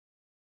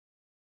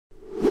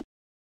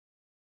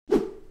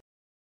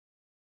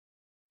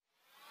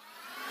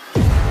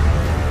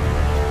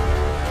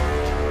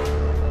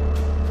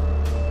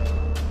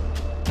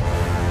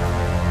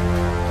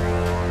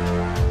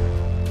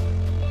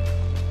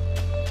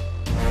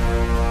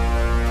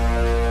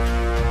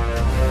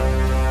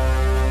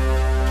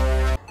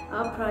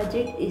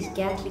project is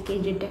gas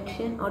leakage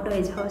detection, auto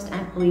exhaust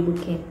and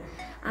rebooking.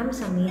 I'm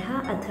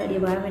Samiha, a third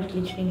year biomedical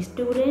engineering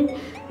student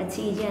at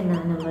CEG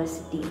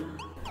University.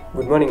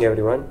 Good morning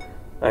everyone,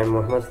 I am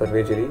Mohammad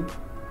Farvejari.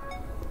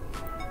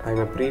 I am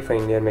a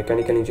pre-final year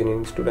mechanical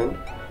engineering student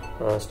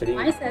studying.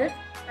 Myself,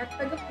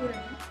 College of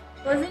Engineering,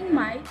 pursuing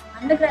my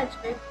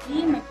undergraduate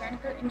BE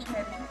Mechanical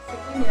Engineering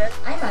second year.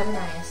 I'm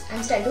Arunayas.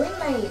 I'm doing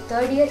my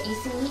third year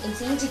ECE in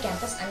CEG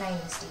campus, Anna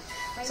University.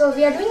 So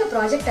we are doing a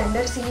project under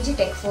CEG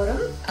Tech Forum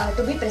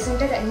to be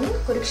presented in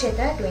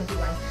Kurukshetra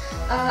 21.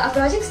 Our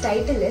project's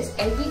title is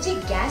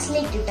LPG gas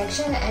leak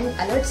detection and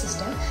alert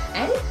system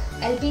and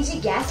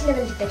LPG gas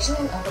level detection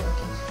and auto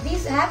booking.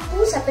 These have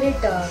two separate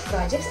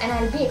projects and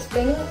I'll be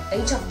explaining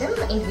each of them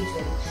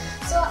individually.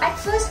 So at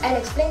first I'll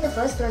explain the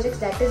first project,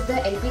 that is the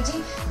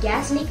LPG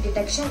gas leak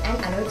detection and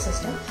alert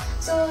system.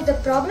 So the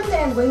problem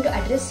that I'm going to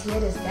address here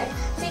is that,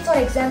 say for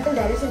example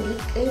there is a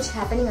leakage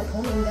happening at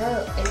home in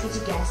the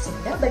LPG gas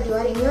cylinder, but you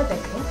are in your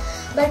bedroom,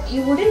 but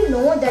you wouldn't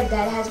know that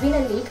there has been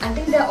a leak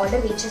until the order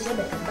reaches your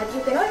bedroom. But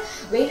you cannot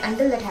wait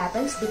until that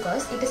happens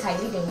because it is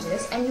highly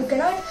dangerous and you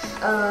cannot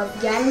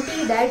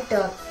guarantee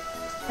that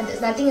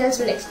nothing else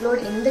will explode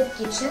in the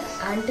kitchen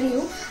until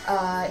you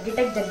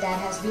detect that there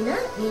has been a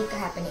leak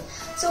happening.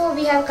 So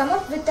we have come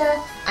up with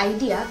an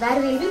idea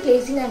where we will be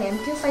placing an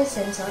Mq5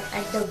 sensor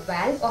at the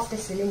valve of the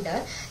cylinder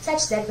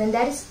such that when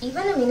there is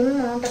even a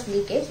minimum amount of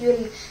leakage,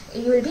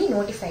 you will be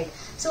notified.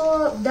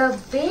 So the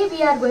way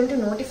we are going to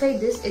notify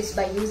this is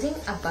by using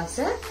a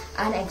buzzer,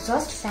 an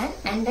exhaust fan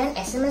and an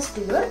SMS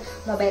to your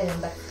mobile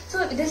number.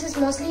 So this is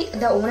mostly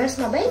the owner's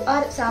mobile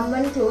or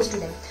someone close to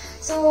them.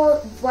 So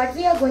what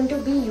we are going to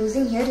be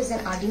using here is an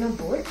Arduino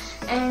board,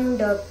 and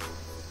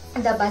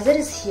the buzzer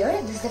is here,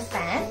 this is the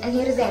fan, and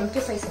here is the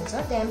Mq5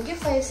 sensor. The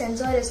Mq5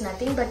 sensor is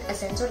nothing but a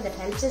sensor that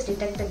helps us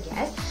detect the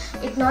gas.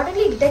 It not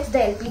only detects the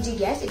LPG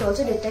gas, it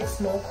also detects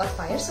smoke or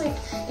fire, so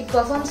it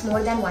performs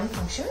more than one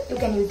function. You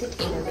can use it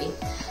either way.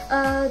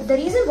 The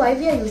reason why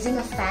we are using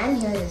a fan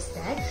here is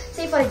that,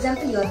 say for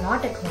example you are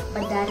not at home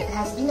but there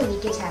has been a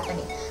leakage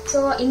happening.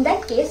 So in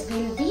that case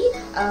we will be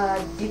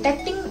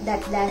detecting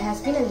that there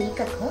has been a leak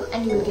at home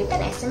and you will get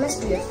an SMS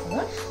to your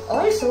phone.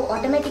 Also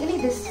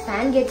automatically this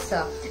fan gets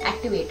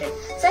activated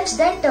such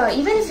that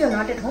even if you are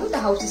not at home, the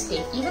house is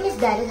safe. Even if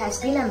there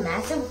has been a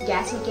massive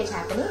gas leakage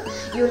happening,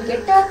 you will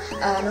get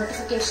a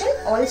notification.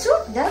 Also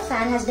the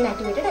fan has been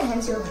activated and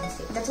hence you are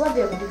safe. That's what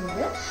we are going to do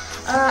here.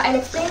 I'll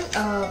explain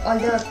all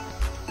the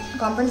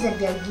components that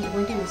we are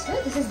going to use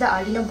here. This is the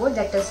Arduino board,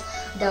 that is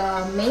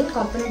the main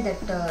component that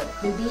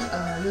will be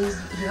used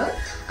here.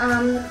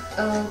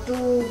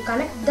 To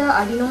connect the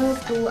Arduino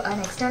to an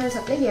external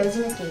supply, we are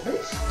using a cable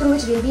through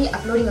which we will be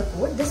uploading a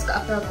code. This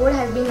code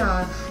has been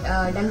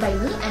done by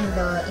me,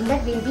 and in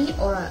that we will be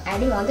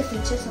adding all the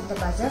features of the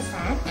buzzer,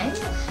 fan and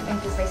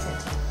Mq5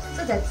 sensor.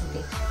 So that's the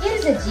thing. Here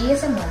is the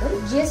GSM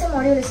module. GSM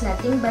module is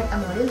nothing but a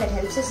module that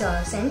helps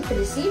us send,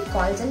 receive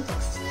calls and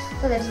texts.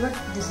 So that is what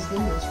this is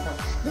being used for.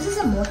 This is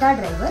a motor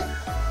driver.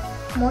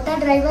 Motor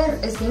driver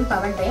is being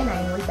powered by a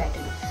 9-volt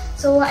battery.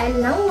 So I'll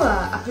now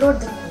upload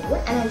the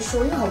code and I'll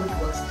show you how it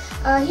works.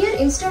 Here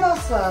instead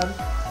of an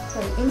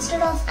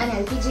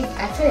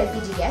actual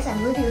LPG gas, I'm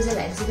going to use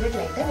a cigarette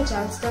lighter which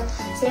has the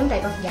same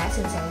type of gas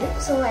inside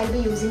it. So I'll be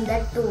using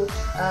that to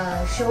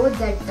show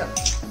that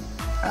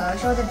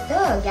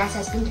the gas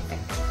has been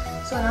detected.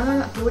 So now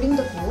I'm uploading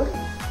the code.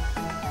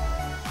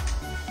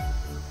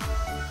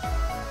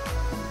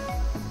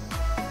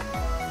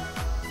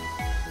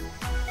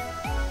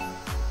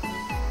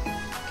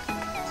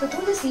 So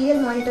through the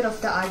serial monitor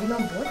of the Arduino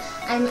board,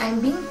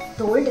 I'm being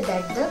told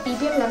that the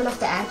ppm level of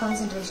the air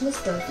concentration is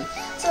 30.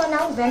 So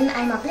now when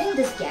I'm applying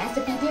this gas,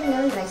 the ppm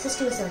level rises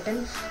to a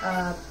certain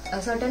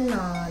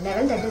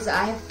level. That is,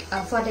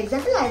 for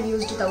example, I have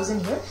used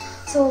 1000 here.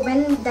 So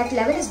when that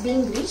level is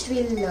being reached,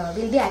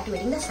 we'll be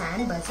activating the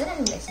fan, buzzer,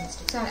 and SMS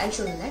stick. So I'll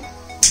show you that.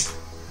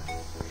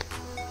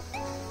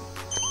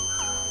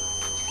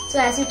 So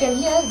as you can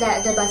hear,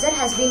 the buzzer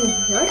has been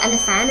heard and the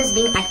fan is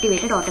being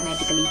activated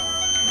automatically.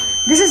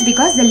 This is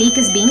because the leak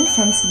is being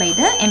sensed by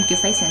the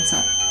Mq5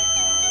 sensor.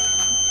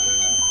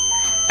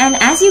 And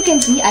as you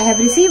can see, I have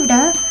received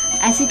a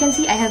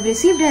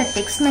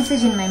text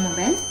message in my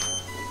mobile.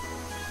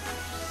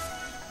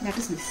 That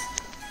is this.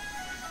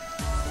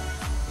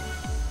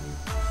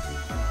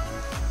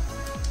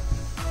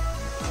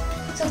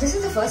 So this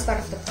is the first part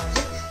of the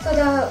project. So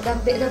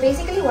the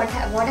basically what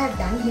I have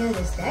done here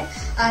is that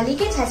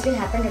leakage has been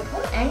happened at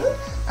home, and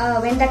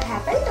when that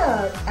happened,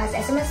 as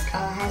SMS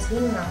has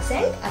been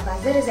sent, a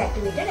buzzer is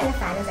activated and a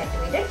fan is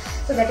activated.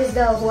 So that is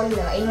the whole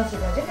aim of the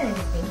project, and it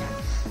is being done.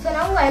 So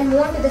now I'll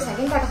move on to the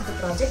second part of the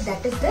project,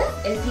 that is the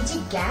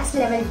LPG gas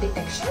level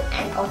detection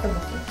and auto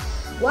booking.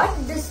 What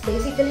this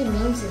basically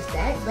means is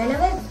that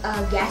whenever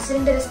a gas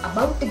cylinder is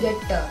about to get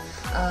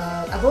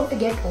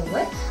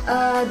over,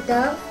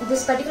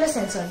 this particular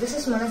sensor, this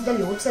is known as the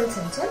load cell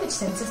sensor, which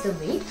senses the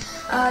weight.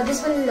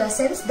 This will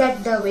sense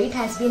that the weight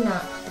has been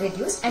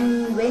reduced,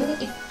 and when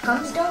it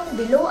comes down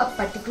below a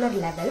particular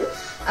level,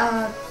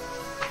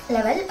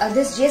 level,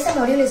 this GSM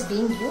module is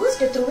being used,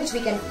 through which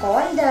we can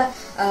call the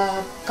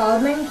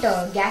government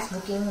gas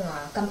booking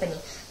company.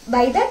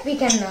 By that we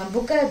can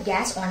book a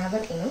gas on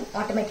our own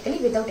automatically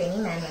without any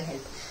manual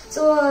help.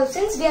 So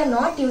since we are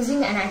not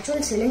using an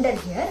actual cylinder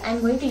here, I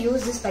am going to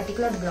use this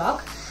particular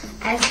block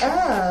as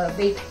a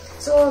weight.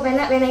 So when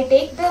I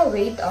take the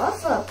weight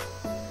off,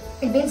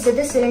 it means that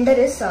the cylinder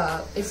is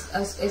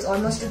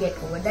almost to get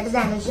over. That is the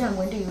energy I am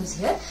going to use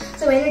here.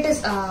 So when it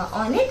is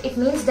on it, it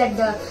means that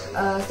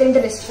the cylinder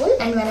is full,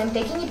 and when I am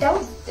taking it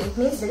out, it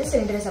means that the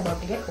cylinder is about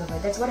to get over.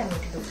 That's what I am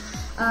going to do.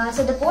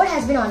 So the code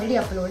has been already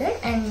uploaded,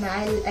 and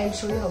I'll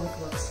show you how it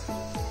works.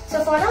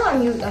 So for now,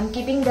 I'm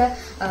keeping the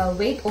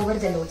weight over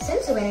the load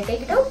cell. So when I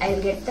take it out,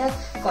 I'll get the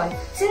call.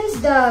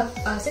 Since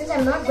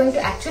I'm not going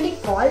to actually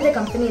call the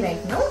company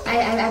right now,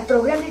 I've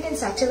programmed it in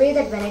such a way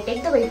that when I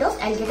take the weight off,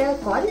 I'll get a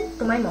call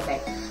to my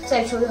mobile. So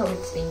I'll show you how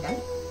it's being done.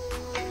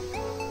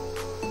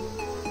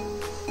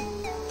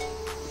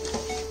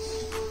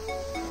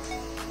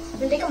 It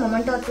will take a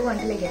moment or two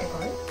until I get a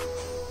call.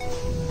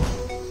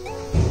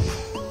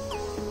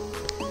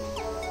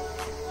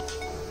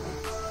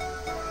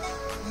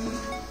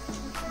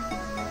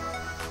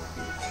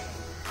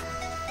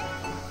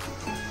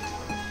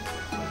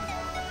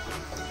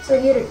 So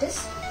here it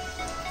is.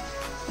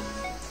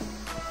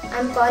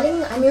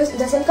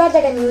 The SIM card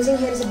that I'm using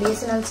here is a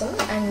BSNL SIM,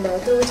 and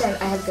through which I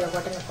have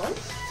gotten a call.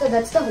 So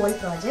that's the whole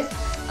project.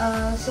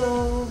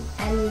 So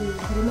I'll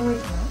remove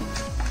it now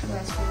so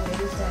as to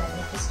reduce the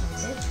electricity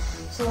usage.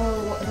 So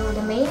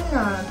the main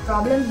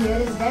problem here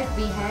is that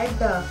we had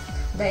the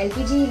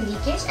LPG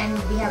leakage, and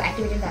we have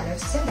activated the alert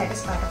system. That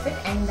is part of it,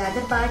 and the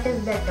other part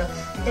is that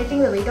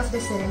detecting the weight of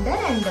the cylinder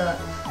and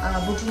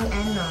booking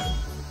an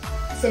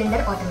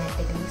cylinder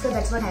automatically. So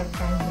that's what I've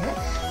done here.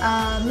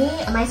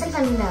 Myself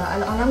and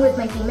along with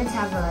my teammates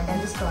have done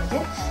this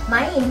project.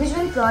 My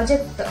individual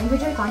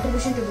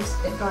contribution to this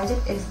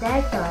project is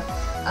that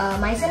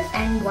myself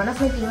and one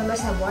of my team members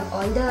have brought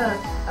all the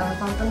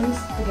components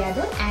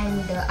together,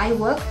 and I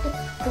worked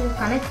to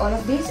connect all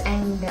of these,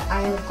 and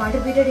I have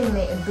contributed in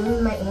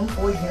doing my own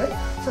code here.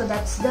 So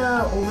that's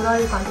the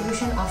overall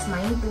contribution of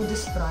mine to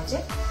this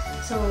project.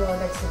 So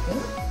that's the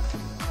thing.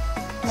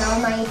 Now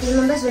my team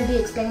members will be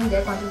explaining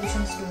their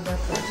contributions to the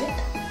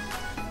project.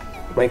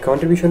 My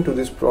contribution to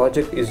this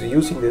project is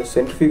using the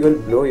centrifugal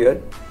blower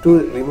to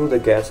remove the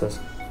gases.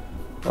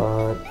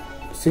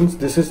 Since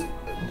this is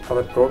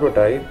our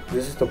prototype,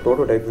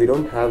 we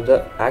don't have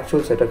the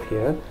actual setup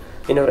here.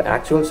 In our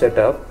actual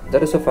setup,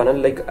 there is a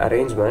funnel-like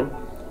arrangement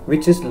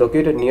which is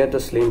located near the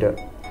cylinder,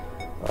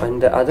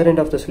 and the other end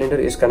of the cylinder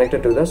is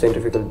connected to the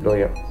centrifugal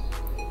blower.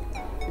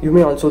 You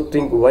may also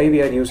think why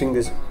we are using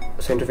this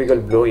centrifugal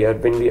blower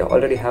when we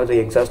already have the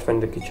exhaust fan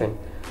in the kitchen.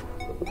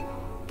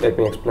 Let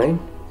me explain.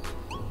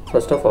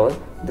 First of all,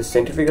 the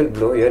centrifugal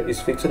blower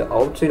is fixed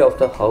outside of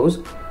the house.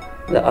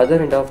 The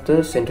other end of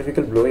the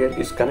centrifugal blower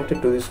is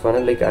connected to this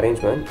funnel-like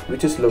arrangement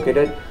which is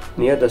located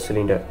near the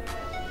cylinder.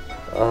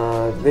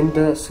 When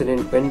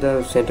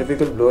the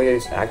centrifugal blower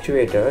is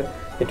actuated,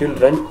 it will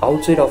run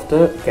outside of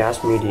the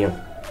gas medium.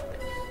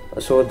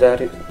 So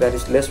there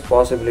is less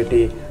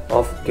possibility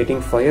of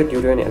getting fire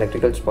due to an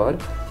electrical spark.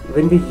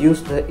 When we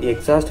use the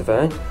exhaust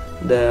fan,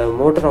 the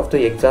motor of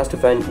the exhaust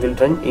fan will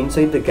run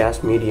inside the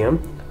gas medium,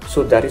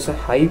 so there is a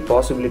high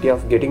possibility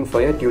of getting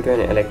fire due to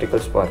an electrical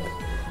spark.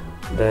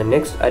 The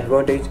next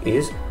advantage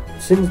is,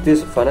 since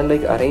this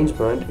funnel-like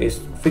arrangement is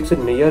fixed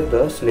near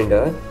the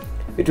cylinder,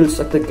 it will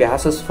suck the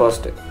gases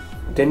first,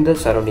 then the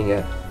surrounding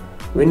air.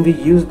 When we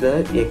use the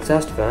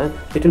exhaust fan,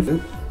 it will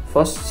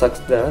first suck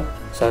the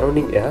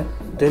surrounding air,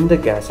 then the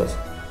gases.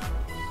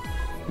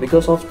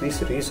 Because of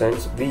these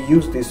reasons, we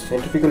use this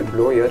centrifugal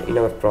blower in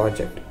our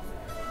project.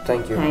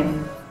 Thank you.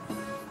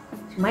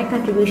 So my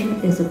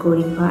contribution is the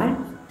coding part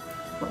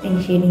for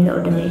initiating the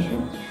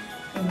automation.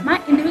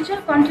 My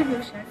individual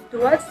contribution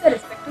towards the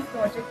respective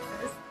project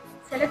is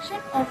selection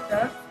of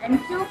the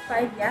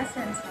Mq5 gas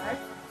sensor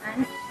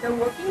and the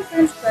working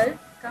principle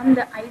come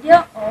the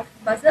idea of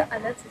buzzer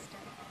alert system.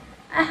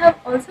 I have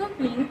also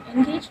been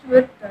engaged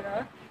with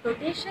the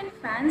rotation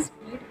fan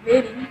speed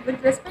varying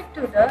with respect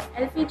to the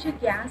LPG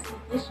gas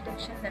leakage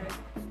detection level.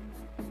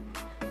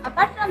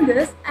 Apart from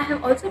this, I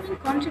have also been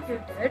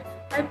contributed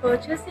by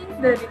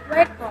purchasing the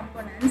required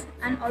components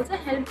and also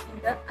helped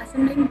in the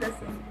assembling the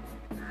same.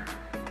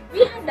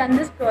 We have done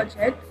this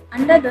project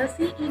under the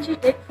CEG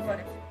Tech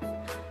Forum.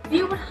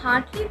 We would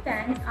heartily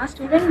thank our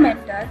student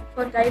mentor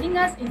for guiding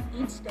us in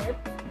each step,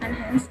 and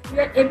hence we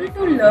are able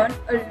to learn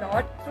a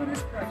lot through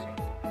this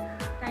project.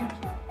 Thank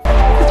you.